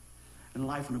and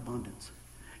life in abundance.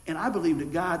 And I believe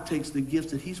that God takes the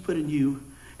gifts that he's put in you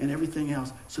and everything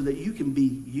else so that you can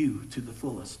be you to the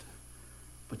fullest.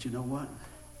 But you know what?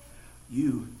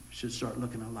 You should start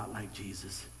looking a lot like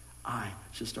Jesus. I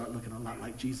should start looking a lot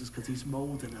like Jesus because he's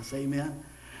molding us. Amen?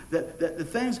 That the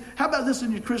things, how about this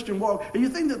in your Christian walk? And you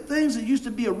think that things that used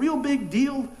to be a real big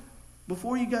deal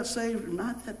before you got saved are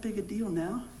not that big a deal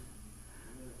now?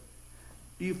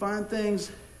 Do you find things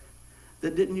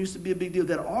that didn't used to be a big deal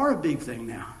that are a big thing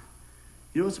now?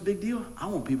 You know what's a big deal? I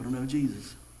want people to know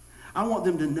Jesus. I want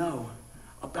them to know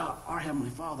about our Heavenly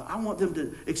Father. I want them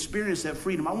to experience that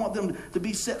freedom. I want them to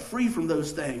be set free from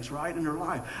those things, right, in their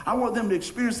life. I want them to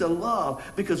experience the love.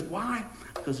 Because why?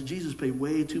 Because Jesus paid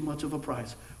way too much of a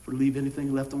price for to leave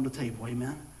anything left on the table.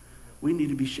 Amen? We need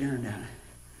to be sharing that.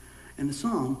 And the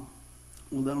song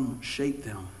will let them shape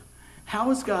them. How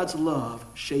is God's love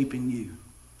shaping you?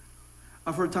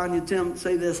 I've heard Tanya and Tim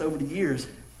say this over the years.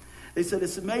 They said,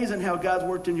 it's amazing how God's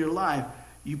worked in your life.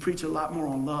 You preach a lot more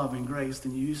on love and grace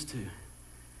than you used to.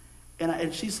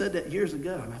 And she said that years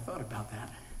ago, and I thought about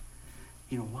that.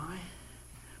 You know why?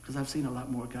 Because I've seen a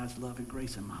lot more of God's love and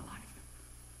grace in my life.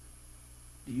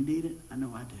 Do you need it? I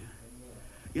know I do.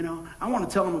 You know, I want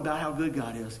to tell them about how good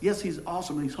God is. Yes, he's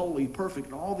awesome, and he's holy, perfect,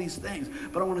 and all these things.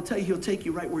 But I want to tell you, he'll take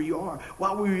you right where you are.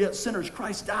 While we were yet sinners,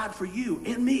 Christ died for you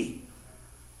and me.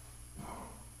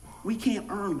 We can't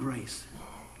earn grace.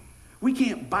 We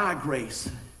can't buy grace.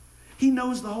 He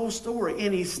knows the whole story,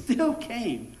 and he still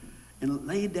came and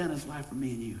laid down his life for me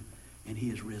and you, and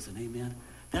he is risen. Amen?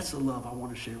 That's the love I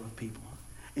want to share with people.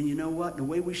 And you know what? The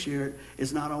way we share it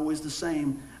is not always the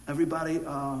same. Everybody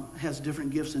has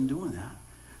different gifts in doing that.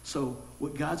 So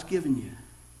what God's given you,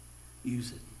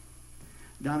 use it.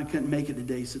 Donna couldn't make it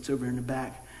today. Sits over in the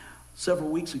back. Several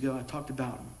weeks ago, I talked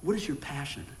about what is your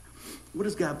passion? What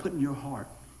has God put in your heart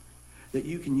that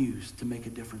you can use to make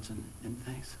a difference in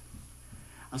things?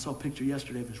 I saw a picture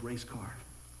yesterday of his race car.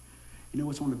 You know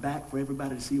what's on the back for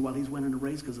everybody to see while he's winning the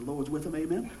race because the Lord's with him?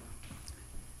 Amen?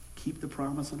 Keep the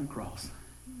promise on the cross.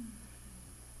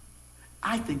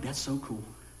 I think that's so cool.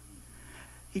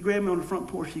 He grabbed me on the front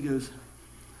porch. He goes,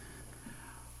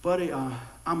 buddy, I'm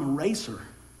a racer.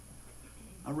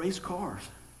 I race cars.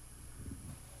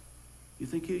 You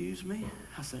think he'll use me?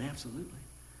 I said, absolutely.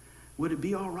 Would it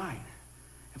be all right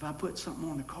if I put something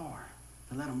on the car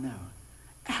to let him know?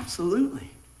 Absolutely.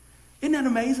 Isn't that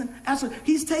amazing? Absolutely.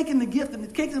 He's taking the gift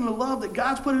and taking the love that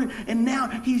God's put in it, and now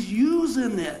he's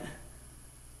using it.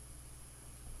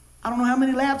 I don't know how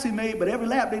many laps he made, but every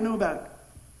lap they know about it.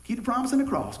 Keep the promise in the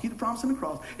cross. Keep the promise in the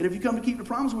cross. And if you come to keep the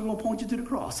promise, we're going to point you to the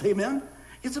cross. Amen?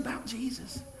 It's about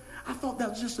Jesus. I thought that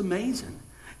was just amazing.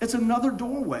 It's another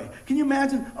doorway. Can you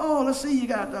imagine? Oh, let's see, you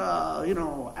got,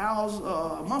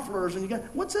 Al's mufflers, and you got,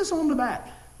 what's this on the back?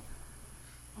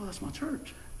 Oh, that's my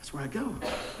church. That's where I go.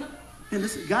 And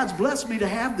listen, God's blessed me to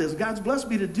have this. God's blessed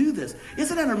me to do this.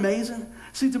 Isn't that amazing?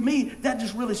 See, to me, that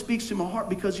just really speaks to my heart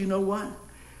because you know what?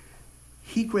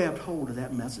 He grabbed hold of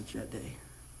that message that day.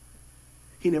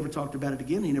 He never talked about it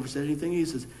again. He never said anything. He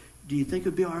says, do you think it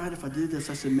would be all right if I did this?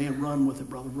 I said, man, run with it,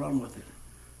 brother. Run with it.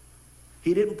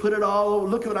 He didn't put it all over.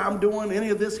 Look at what I'm doing, any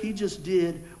of this. He just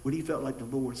did what he felt like the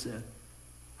Lord said.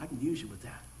 I can use you with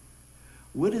that.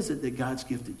 What is it that God's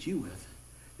gifted you with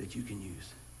that you can use?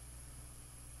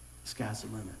 Sky's the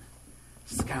limit.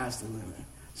 Sky's the limit.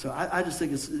 So I just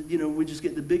think it's, we just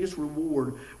get the biggest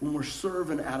reward when we're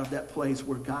serving out of that place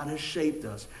where God has shaped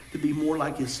us to be more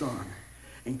like his son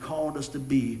and called us to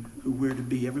be who we're to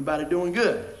be. Everybody doing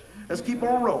good? Let's keep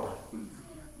on rolling.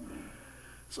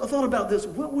 So I thought about this.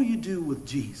 What will you do with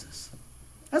Jesus?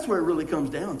 That's where it really comes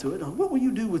down to it. What will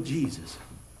you do with Jesus?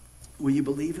 Will you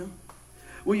believe him?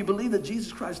 Will you believe that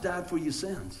Jesus Christ died for your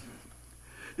sins?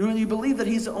 Will you believe that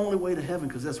he's the only way to heaven?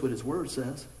 Because that's what his word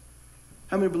says.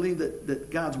 How many believe that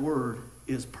God's word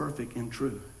is perfect and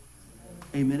true?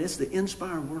 Amen. It's the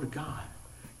inspired word of God.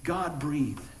 God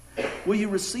breathed. Will you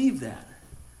receive that?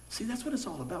 See, that's what it's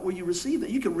all about. Will you receive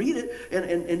that? You can read it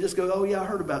and just go, oh, yeah, I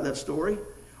heard about that story.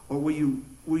 Or will you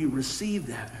receive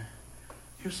that?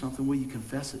 Here's something. Will you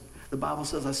confess it? The Bible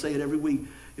says, I say it every week,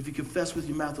 if you confess with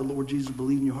your mouth the Lord Jesus,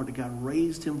 believe in your heart that God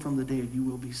raised him from the dead, you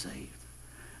will be saved.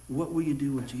 What will you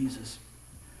do with Jesus?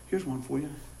 Here's one for you.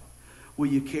 Will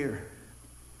you care?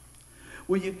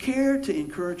 Will you care to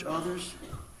encourage others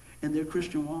in their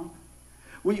Christian walk?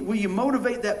 Will you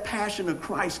motivate that passion of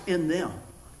Christ in them?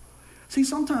 See,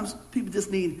 sometimes people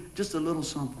just need just a little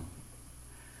something.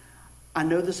 I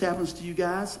know this happens to you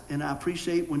guys, and I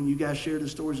appreciate when you guys share the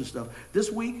stories and stuff.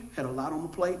 This week, had a lot on the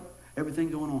plate, everything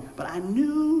going on. But I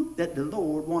knew that the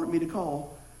Lord wanted me to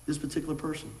call this particular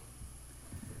person.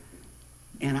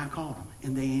 And I called them,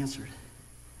 and they answered.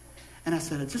 And I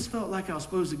said, I just felt like I was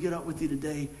supposed to get up with you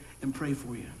today and pray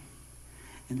for you.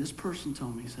 And this person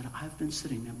told me, he said, I've been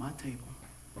sitting at my table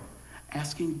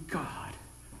asking God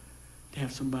to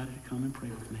have somebody to come and pray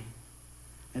with me.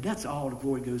 And that's all the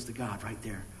glory goes to God right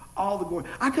there. All the glory.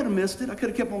 I could have missed it. I could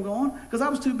have kept on going because I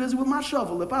was too busy with my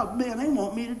shovel. Man, they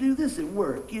want me to do this at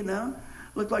work,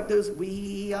 Look like those,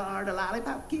 we are the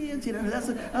lollipop kids, That's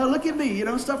look at me,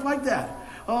 stuff like that.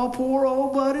 Oh, poor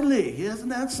old Buddy Lee. Isn't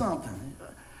that something?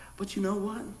 But you know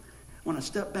what? When I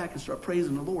step back and start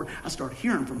praising the Lord, I start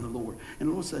hearing from the Lord. And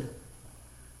the Lord said,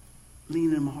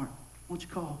 lean in my heart. Why don't you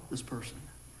call this person?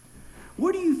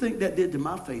 What do you think that did to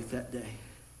my faith that day?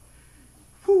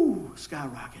 Whoo,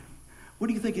 skyrocket. What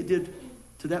do you think it did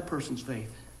to that person's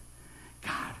faith?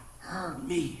 God heard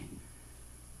me.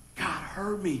 God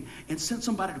heard me and sent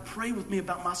somebody to pray with me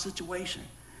about my situation.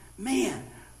 Man,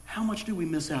 how much do we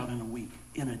miss out in a week,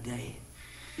 in a day?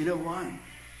 You know why?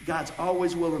 God's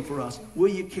always willing for us.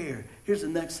 Will you care? Here's the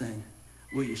next thing.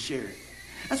 Will you share it?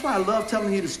 That's why I love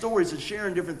telling you the stories and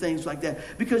sharing different things like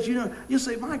that. Because, you'll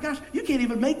say, my gosh, you can't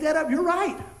even make that up. You're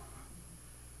right.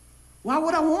 Why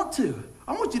would I want to?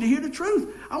 I want you to hear the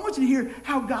truth. I want you to hear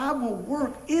how God will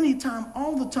work anytime,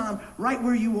 all the time, right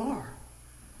where you are.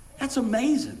 That's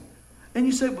amazing. And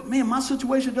you say, but man, my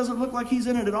situation doesn't look like he's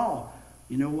in it at all.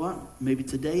 You know what? Maybe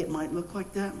today it might look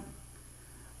like that,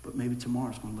 but maybe tomorrow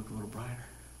it's going to look a little brighter.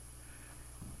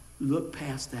 Look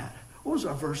past that. What was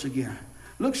our verse again?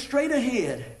 Look straight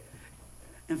ahead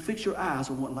and fix your eyes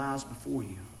on what lies before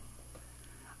you.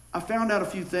 I found out a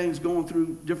few things going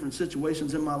through different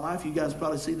situations in my life. You guys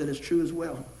probably see that it's true as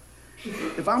well.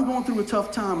 If I'm going through a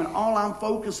tough time and all I'm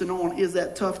focusing on is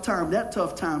that tough time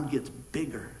gets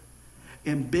bigger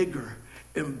and bigger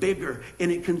and bigger,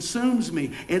 and it consumes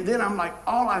me. And then I'm like,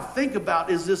 all I think about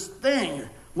is this thing,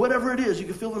 whatever it is. You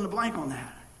can fill in the blank on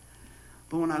that.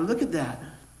 But when I look at that,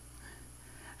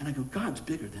 and I go, God's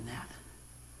bigger than that.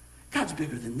 God's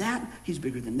bigger than that. He's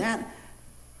bigger than that.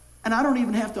 And I don't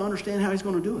even have to understand how he's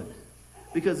going to do it.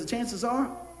 Because the chances are,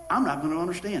 I'm not going to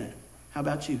understand it. How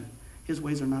about you? His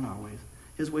ways are not our ways.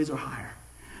 His ways are higher.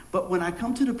 But when I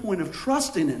come to the point of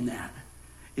trusting in that,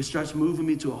 it starts moving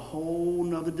me to a whole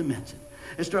nother dimension.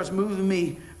 It starts moving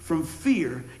me from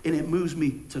fear, and it moves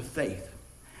me to faith.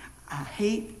 I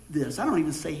hate this. I don't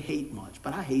even say hate much,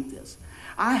 but I hate this.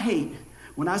 I hate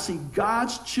when I see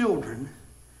God's children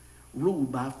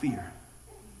ruled by fear.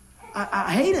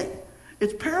 I hate it.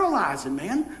 It's paralyzing,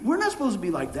 man. We're not supposed to be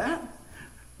like that.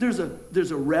 There's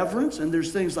a reverence, and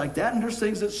there's things like that, and there's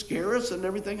things that scare us and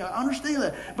everything. I understand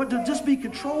that. But to just be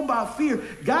controlled by fear,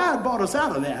 God brought us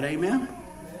out of that, amen?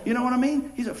 You know what I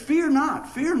mean? He said, fear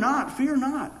not, fear not, fear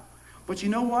not. But you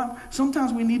know what?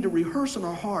 Sometimes we need to rehearse in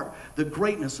our heart the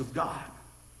greatness of God.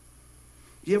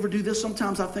 You ever do this?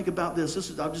 Sometimes I think about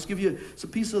this. I'll just give you some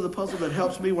piece of the puzzle that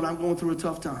helps me when I'm going through a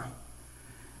tough time.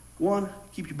 One,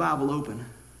 keep your Bible open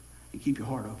and keep your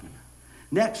heart open.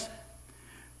 Next,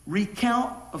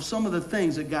 recount of some of the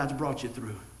things that God's brought you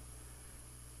through.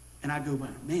 And I go,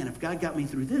 man, if God got me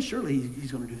through this, surely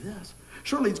he's going to do this.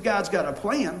 Surely God's got a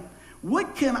plan.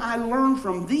 What can I learn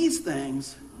from these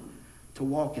things to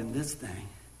walk in this thing?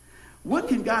 What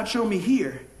can God show me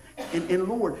here? And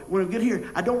Lord, when I get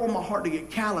here, I don't want my heart to get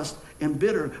calloused and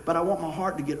bitter, but I want my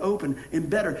heart to get open and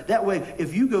better. That way,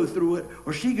 if you go through it,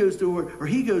 or she goes through it, or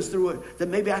he goes through it,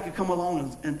 then maybe I could come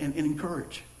along and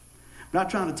encourage. I'm not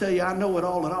trying to tell you I know it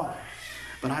all at all,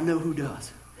 but I know who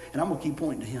does. And I'm going to keep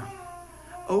pointing to him.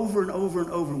 Over and over and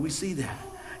over, we see that.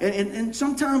 And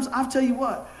sometimes, I'll tell you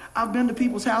what, I've been to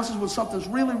people's houses when something's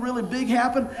really, really big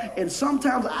happened, and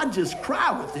sometimes I just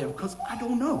cry with them because I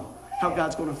don't know how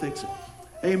God's going to fix it.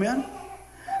 Amen?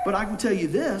 But I can tell you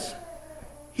this,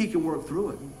 he can work through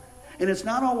it. And it's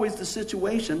not always the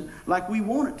situation like we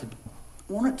want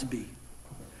it to be.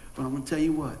 But I'm going to tell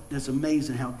you what, it's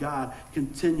amazing how God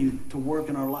continued to work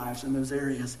in our lives in those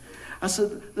areas. I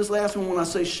said, this last one, when I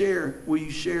say share, will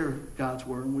you share God's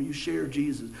word? And will you share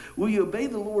Jesus? Will you obey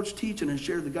the Lord's teaching and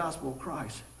share the gospel of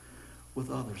Christ with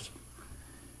others?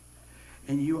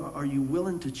 And are you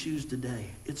willing to choose today?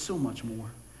 It's so much more.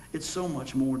 It's so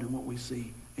much more than what we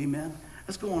see. Amen?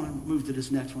 Let's go on and move to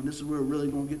this next one. This is where we're really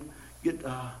going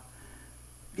to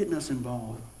getting us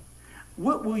involved.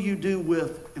 What will you do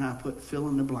with, and I put fill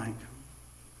in the blank.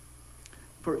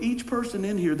 For each person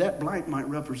in here, that blank might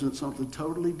represent something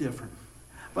totally different.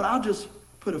 But I'll just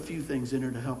put a few things in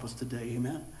there to help us today.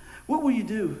 Amen? What will you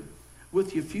do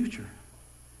with your future?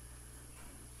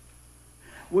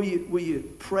 Will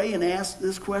you pray and ask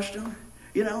this question?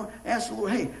 You know, ask the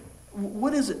Lord, hey,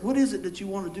 what is it that you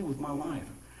want to do with my life?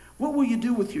 What will you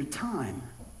do with your time?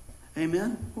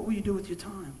 Amen? What will you do with your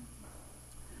time?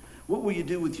 What will you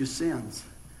do with your sins?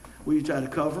 Will you try to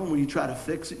cover them? Will you try to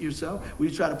fix it yourself? Will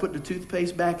you try to put the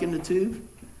toothpaste back in the tube?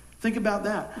 Think about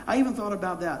that. I even thought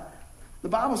about that. The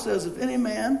Bible says, if any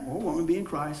man or woman be in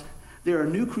Christ, they are a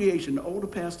new creation. The old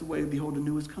have passed away, and behold, the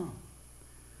new has come.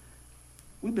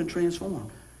 We've been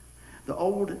transformed. The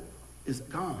old is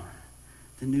gone.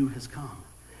 The new has come.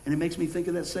 And it makes me think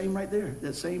of that same right there,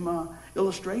 that same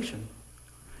illustration.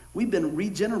 We've been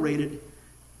regenerated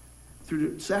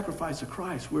through the sacrifice of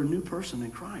Christ. We're a new person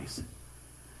in Christ.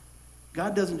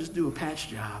 God doesn't just do a patch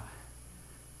job.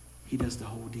 He does the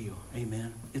whole deal.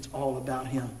 Amen. It's all about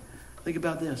him. Think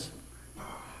about this.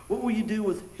 What will you do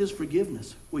with his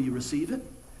forgiveness? Will you receive it?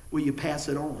 Will you pass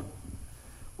it on?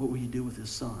 What will you do with his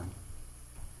son?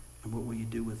 And what will you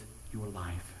do with your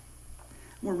life?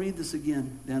 I'm going to read this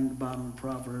again down at the bottom of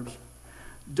Proverbs.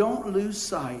 Don't lose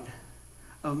sight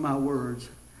of my words.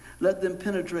 Let them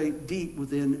penetrate deep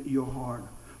within your heart.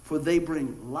 For they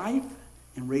bring life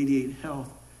and radiate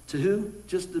health. To who?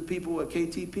 Just the people at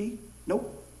KTP?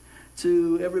 Nope.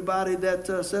 To everybody that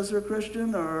says they're a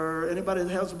Christian or anybody that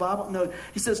has the Bible? No.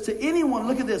 He says to anyone,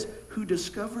 look at this, who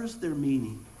discovers their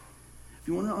meaning. If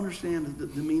you want to understand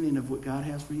the meaning of what God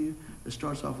has for you, it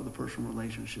starts off with a personal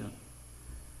relationship.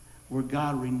 Where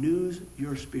God renews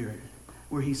your spirit,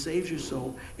 where he saves your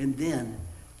soul, and then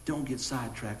don't get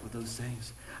sidetracked with those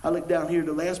things. I look down here,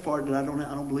 the last part that I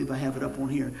don't believe I have it up on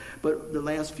here, but the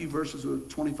last few verses are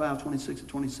 25, 26, and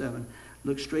 27.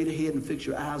 Look straight ahead and fix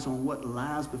your eyes on what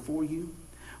lies before you.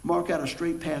 Mark out a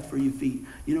straight path for your feet.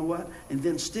 You know what? And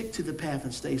then stick to the path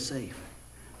and stay safe.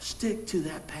 Stick to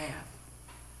that path.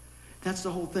 That's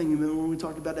the whole thing. Remember when we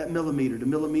talked about that millimeter? The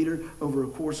millimeter over a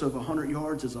course of 100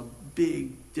 yards is a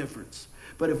big difference.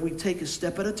 But if we take a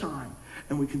step at a time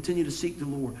and we continue to seek the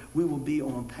Lord, we will be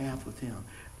on path with him.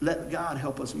 Let God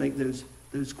help us make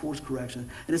those course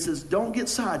corrections. And it says, don't get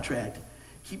sidetracked.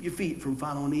 Keep your feet from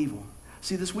following evil.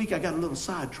 See, this week I got a little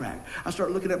sidetracked. I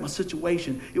started looking at my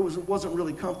situation. It wasn't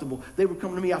really comfortable. They were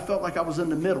coming to me. I felt like I was in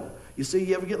the middle. You see,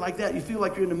 you ever get like that? You feel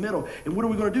like you're in the middle. And what are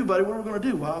we going to do, buddy? What are we going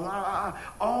to do? Well,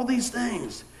 all these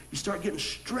things. You start getting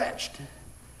stretched.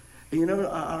 And you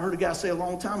know, I heard a guy say a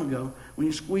long time ago, when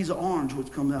you squeeze an orange,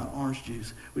 what comes out? Orange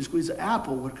juice. When you squeeze an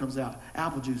apple, what comes out?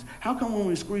 Apple juice. How come when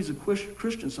we squeeze a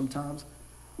Christian sometimes,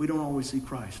 we don't always see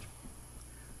Christ?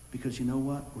 Because you know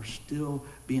what? We're still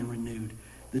being renewed.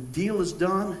 The deal is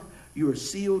done. You are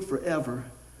sealed forever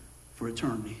for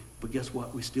eternity. But guess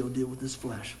what? We still deal with this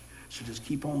flesh. So just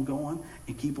keep on going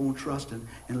and keep on trusting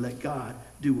and let God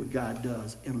do what God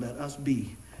does and let us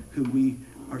be who we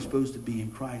are supposed to be in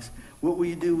Christ. What will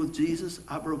you do with Jesus?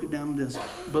 I broke it down to this.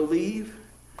 Believe,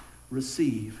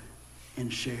 receive,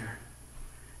 and share.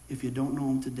 If you don't know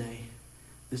him today,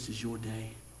 this is your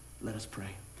day. Let us pray.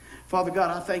 Father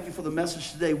God, I thank you for the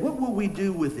message today. What will we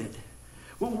do with it?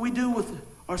 What will we do with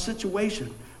our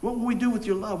situation? What will we do with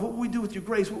your love? What will we do with your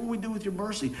grace? What will we do with your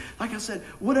mercy? Like I said,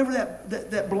 whatever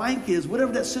that blank is,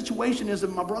 whatever that situation is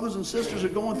that my brothers and sisters are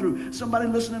going through, somebody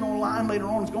listening online later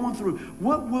on is going through,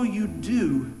 what will you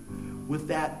do with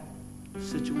that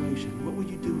situation? What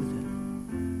will you do with it?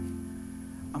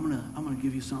 I'm gonna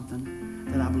give you something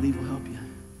that I believe will help you.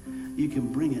 You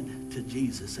can bring it to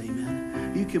Jesus,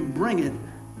 amen. You can bring it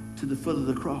to the foot of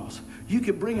the cross. You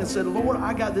can bring it and say, Lord,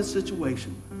 I got this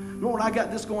situation. Lord, I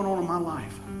got this going on in my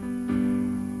life.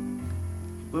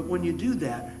 But when you do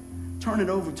that, turn it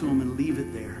over to him and leave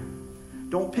it there.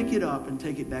 Don't pick it up and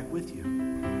take it back with you,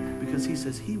 because he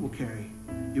says he will carry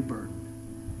your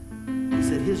burden. He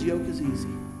said his yoke is easy.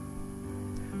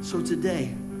 So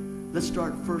today, let's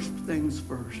start first things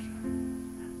first.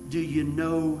 Do you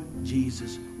know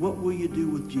Jesus? What will you do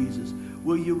with Jesus?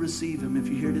 Will you receive him? If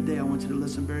you're here today, I want you to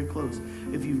listen very close.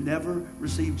 If you've never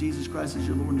received Jesus Christ as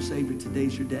your Lord and Savior,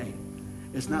 today's your day.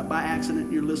 It's not by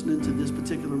accident you're listening to this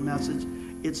particular message.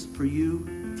 It's for you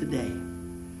today.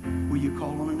 Will you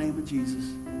call on the name of Jesus?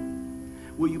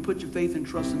 Will you put your faith and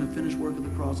trust in the finished work of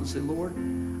the cross and say, Lord,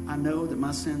 I know that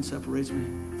my sin separates me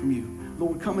from you.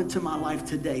 Lord, come into my life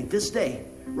today, this day,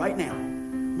 right now.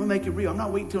 I'm going to make it real. I'm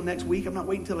not waiting until next week. I'm not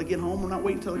waiting until I get home. I'm not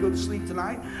waiting until I go to sleep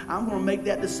tonight. I'm going to make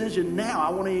that decision now. I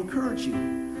want to encourage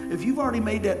you. If you've already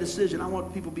made that decision, I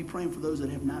want people to be praying for those that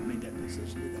have not made that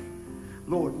decision today.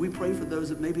 Lord, we pray for those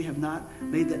that maybe have not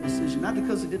made that decision. Not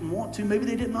because they didn't want to. Maybe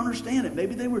they didn't understand it.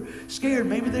 Maybe they were scared.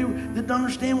 Maybe they didn't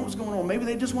understand what was going on. Maybe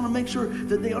they just want to make sure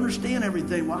that they understand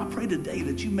everything. Well, I pray today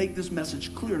that you make this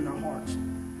message clear in their hearts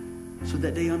so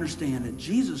that they understand that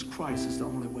Jesus Christ is the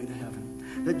only way to heaven.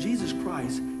 That Jesus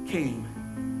Christ came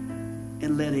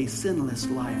and led a sinless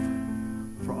life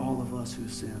for all of us who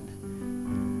sinned.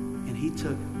 And he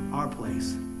took our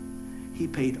place. He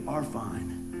paid our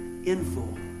fine in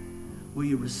full. Will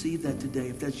you receive that today?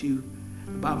 If that's you,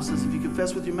 the Bible says if you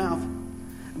confess with your mouth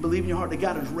and believe in your heart that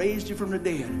God has raised you from the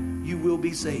dead, you will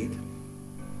be saved.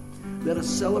 Let us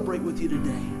celebrate with you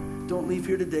today. Don't leave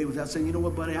here today without saying, you know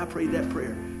what, buddy, I prayed that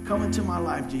prayer. Come into my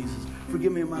life, Jesus.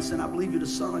 Forgive me of my sin. I believe you're the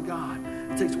Son of God.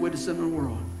 It takes away the sin of the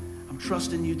world. I'm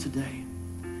trusting you today.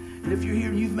 And if you're here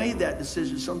and you've made that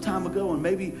decision some time ago, and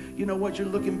maybe, you know what, you're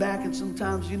looking back and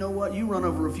sometimes, you know what, you run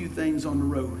over a few things on the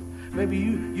road. Maybe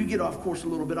you get off course a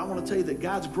little bit. I want to tell you that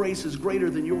God's grace is greater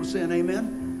than your sin.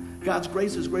 Amen? God's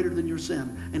grace is greater than your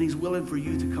sin. And he's willing for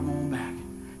you to come on back.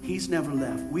 He's never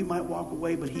left. We might walk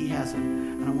away, but he hasn't.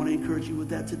 And I want to encourage you with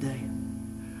that today.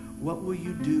 What will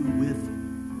you do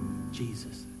with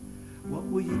Jesus? What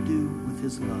will you do with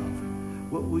his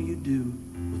love? What will you do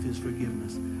with his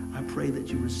forgiveness? I pray that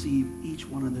you receive each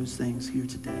one of those things here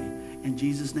today. In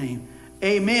Jesus' name,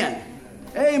 amen.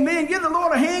 Amen. Give the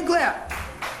Lord a hand clap.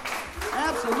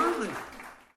 Absolutely.